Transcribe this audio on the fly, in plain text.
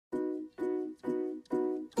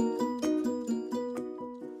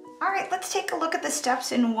let's take a look at the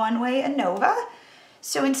steps in one-way ANOVA.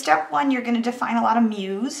 So in step 1, you're going to define a lot of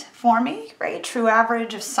mu's for me, right? True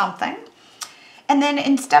average of something. And then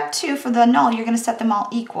in step 2, for the null, you're going to set them all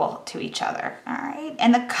equal to each other, all right?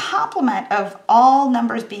 And the complement of all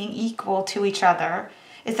numbers being equal to each other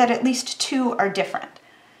is that at least 2 are different.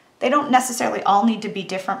 They don't necessarily all need to be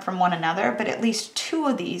different from one another, but at least 2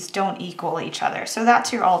 of these don't equal each other. So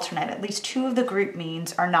that's your alternate. At least 2 of the group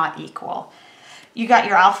means are not equal. You got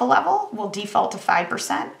your alpha level, will default to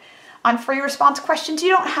 5%. On free response questions, you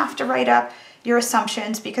don't have to write up your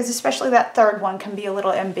assumptions because especially that third one can be a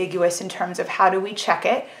little ambiguous in terms of how do we check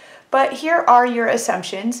it. But here are your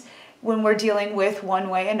assumptions when we're dealing with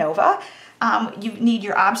one-way ANOVA. You need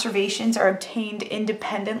your observations are obtained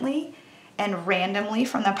independently and randomly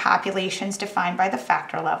from the populations defined by the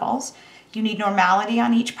factor levels. You need normality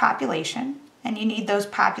on each population, and you need those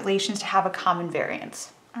populations to have a common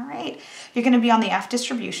variance. All right, you're going to be on the F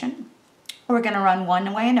distribution. We're going to run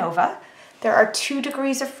one-way ANOVA. There are 2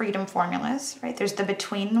 degrees of freedom formulas, right? There's the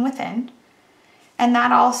between and within, and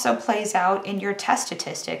that also plays out in your test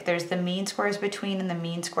statistic. There's the mean squares between and the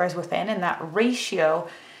mean squares within, and that ratio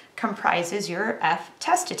comprises your F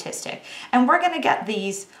test statistic. And we're going to get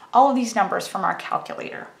all of these numbers from our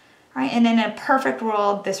calculator, right? And in a perfect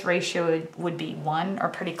world, this ratio would be 1 or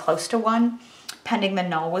pretty close to 1, pending the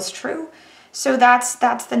null was true. So that's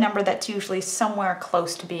the number that's usually somewhere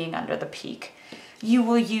close to being under the peak. You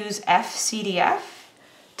will use FCDF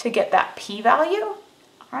to get that p-value. All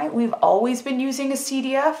right, we've always been using a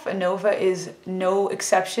CDF. ANOVA is no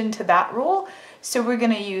exception to that rule. So we're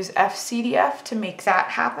going to use FCDF to make that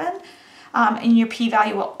happen. And your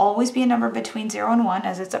p-value will always be a number between 0 and 1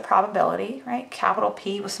 as it's a probability, right? Capital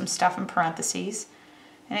P with some stuff in parentheses.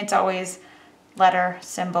 And it's always letter,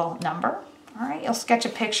 symbol, number. All right, you'll sketch a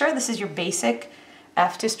picture. This is your basic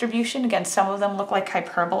F distribution. Again, some of them look like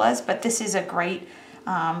hyperbolas, but this is a great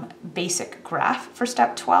basic graph for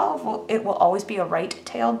step 12. It will always be a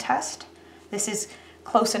right-tailed test. This is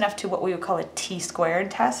close enough to what we would call a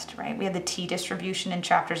t-squared test, right? We had the t distribution in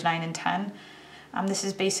chapters 9 and 10. This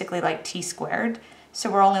is basically like t-squared. So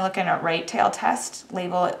we're only looking at right-tailed test.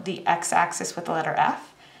 Label it the x-axis with the letter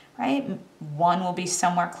F, right? 1 will be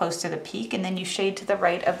somewhere close to the peak, and then you shade to the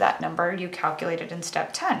right of that number you calculated in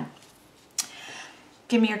step 10.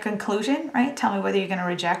 Give me your conclusion, right? Tell me whether you're going to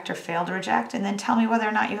reject or fail to reject, and then tell me whether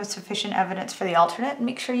or not you have sufficient evidence for the alternate, and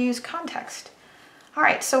make sure you use context. All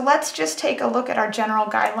right, so let's just take a look at our general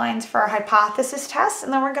guidelines for our hypothesis test,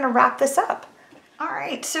 and then we're going to wrap this up. All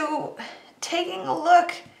right, so taking a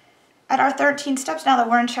look at our 13 steps now that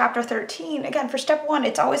we're in chapter 13, again, for step 1,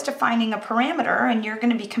 it's always defining a parameter, and you're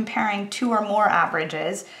going to be comparing 2 or more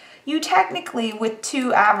averages. You technically, with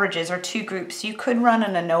 2 averages or 2 groups, you could run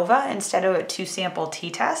an ANOVA instead of a 2-sample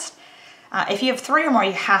t-test. If you have 3 or more,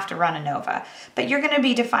 you have to run ANOVA. But you're going to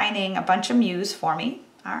be defining a bunch of mu's for me,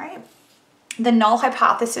 all right? The null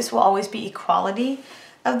hypothesis will always be equality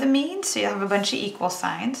of the mean, so you'll have a bunch of equal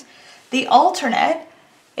signs. The alternate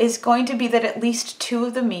is going to be that at least 2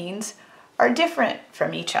 of the means are different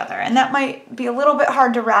from each other. And that might be a little bit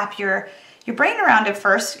hard to wrap your brain around at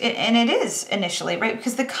first, and it is initially, right?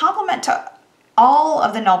 Because the complement to all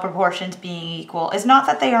of the null proportions being equal is not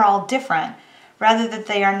that they are all different, rather that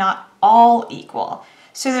they are not all equal.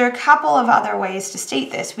 So there are a couple of other ways to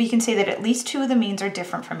state this. We can say that at least 2 of the means are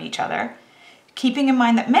different from each other, keeping in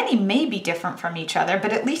mind that many may be different from each other,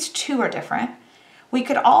 but at least 2 are different. We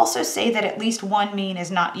could also say that at least 1 mean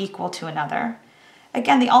is not equal to another.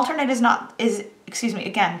 Again, the alternate is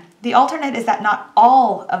that not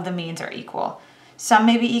all of the means are equal. Some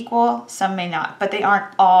may be equal, some may not, but they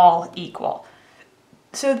aren't all equal.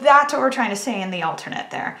 So that's what we're trying to say in the alternate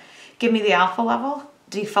there. Give me the alpha level,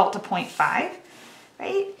 default to 0.5,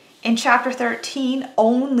 right? In chapter 13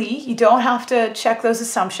 only, you don't have to check those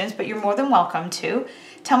assumptions, but you're more than welcome to.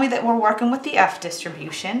 Tell me that we're working with the F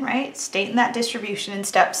distribution, right? Stating that distribution in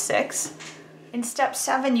step 6. In step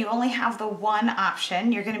 7, you only have the one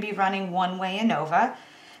option. You're going to be running one-way ANOVA.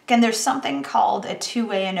 Again, there's something called a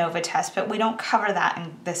 2-way ANOVA test, but we don't cover that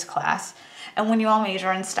in this class. And when you all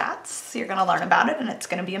major in stats, you're going to learn about it, and it's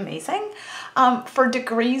going to be amazing. For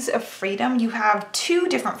degrees of freedom, you have 2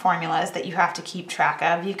 different formulas that you have to keep track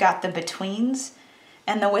of. You've got the betweens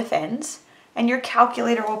and the withins, and your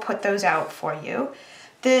calculator will put those out for you.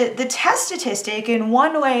 The test statistic in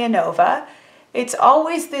one-way ANOVA, it's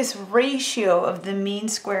always this ratio of the mean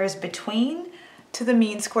squares between to the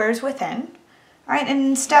mean squares within. All right, and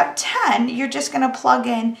in step 10, you're just going to plug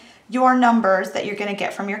in your numbers that you're going to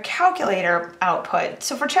get from your calculator output.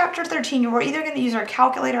 So for chapter 13, we're either going to use our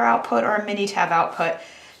calculator output or a Minitab output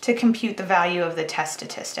to compute the value of the test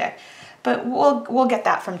statistic. but we'll get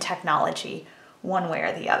that from technology one way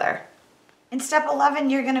or the other. In step 11,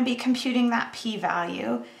 you're going to be computing that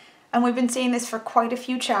p-value. And we've been saying this for quite a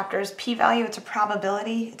few chapters. P-value, it's a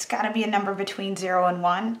probability. It's got to be a number between 0 and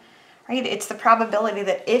 1, right? It's the probability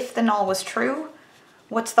that if the null was true,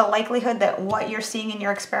 what's the likelihood that what you're seeing in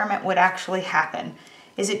your experiment would actually happen?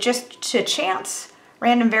 Is it just to chance,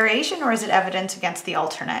 random variation, or is it evidence against the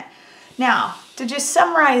alternate? Now, to just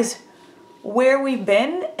summarize where we've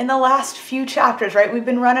been in the last few chapters, right? We've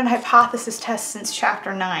been running hypothesis tests since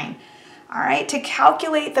chapter 9. All right, to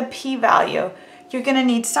calculate the p-value, you're going to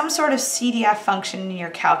need some sort of CDF function in your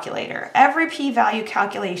calculator. Every p-value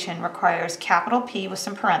calculation requires capital P with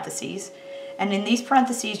some parentheses, and in these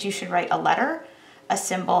parentheses you should write a letter, a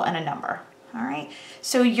symbol, and a number. All right,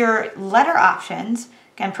 so your letter options,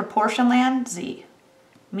 again, proportion land, Z,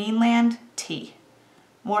 mean land, T.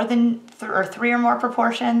 More than three or more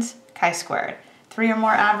proportions, chi-squared. 3 or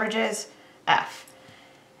more averages, F.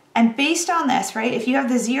 And based on this, right, if you have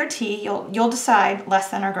the Z or T, you'll decide less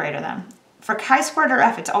than or greater than. For chi-squared or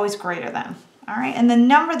F, it's always greater than. All right, and the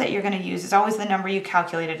number that you're going to use is always the number you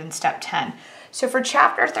calculated in step 10. So for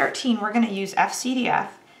chapter 13, we're going to use FCDF.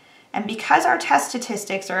 And because our test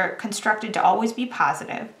statistics are constructed to always be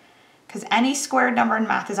positive, because any squared number in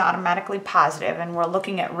math is automatically positive, and we're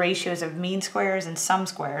looking at ratios of mean squares and sum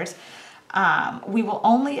squares, we will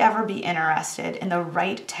only ever be interested in the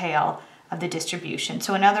right tail of the distribution.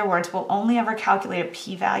 So in other words, we'll only ever calculate a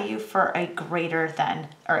p-value for a greater than,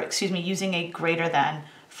 or excuse me, using a greater than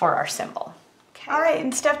for our symbol. Okay. All right,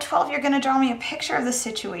 in step 12, you're gonna draw me a picture of the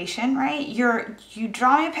situation, right? You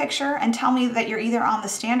draw me a picture and tell me that you're either on the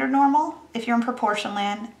standard normal, if you're in proportion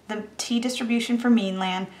land, the t-distribution for mean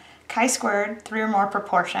land, chi-squared, 3 or more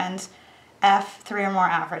proportions, F, 3 or more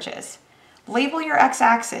averages. Label your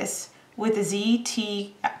x-axis with Z,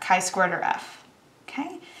 T, chi-squared, or F,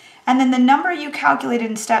 okay? And then the number you calculated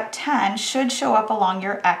in step 10 should show up along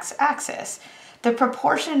your x-axis. The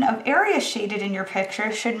proportion of area shaded in your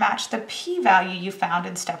picture should match the p-value you found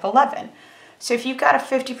in step 11. So if you've got a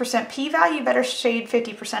 50% p-value, you better shade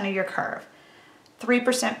 50% of your curve.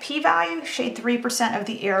 3% p-value, shade 3% of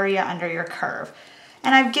the area under your curve.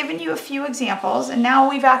 And I've given you a few examples, and now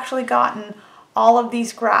we've actually gotten all of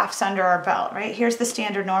these graphs under our belt, right? Here's the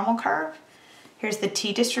standard normal curve. Here's the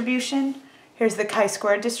t-distribution. Here's the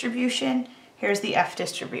chi-squared distribution. Here's the F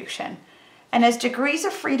distribution. And as degrees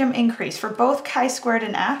of freedom increase for both chi-squared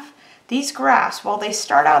and F, these graphs, while they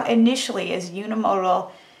start out initially as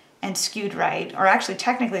unimodal and skewed right, or actually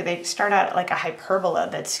technically they start out like a hyperbola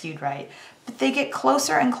that's skewed right, but they get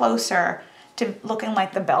closer and closer to looking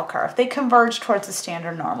like the bell curve. They converge towards the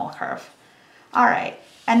standard normal curve. All right,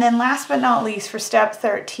 and then last but not least, for step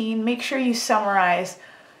 13, make sure you summarize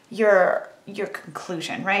your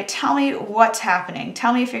conclusion, right? Tell me what's happening.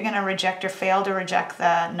 Tell me if you're going to reject or fail to reject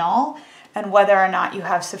the null, and whether or not you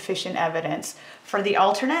have sufficient evidence for the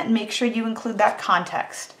alternate, and make sure you include that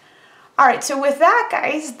context. All right, so with that,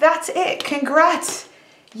 guys, that's it. Congrats.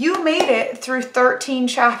 You made it through 13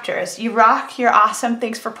 chapters. You rock, you're awesome.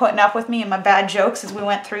 Thanks for putting up with me and my bad jokes as we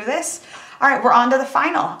went through this. All right, we're on to the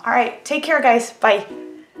final. All right, take care, guys. Bye.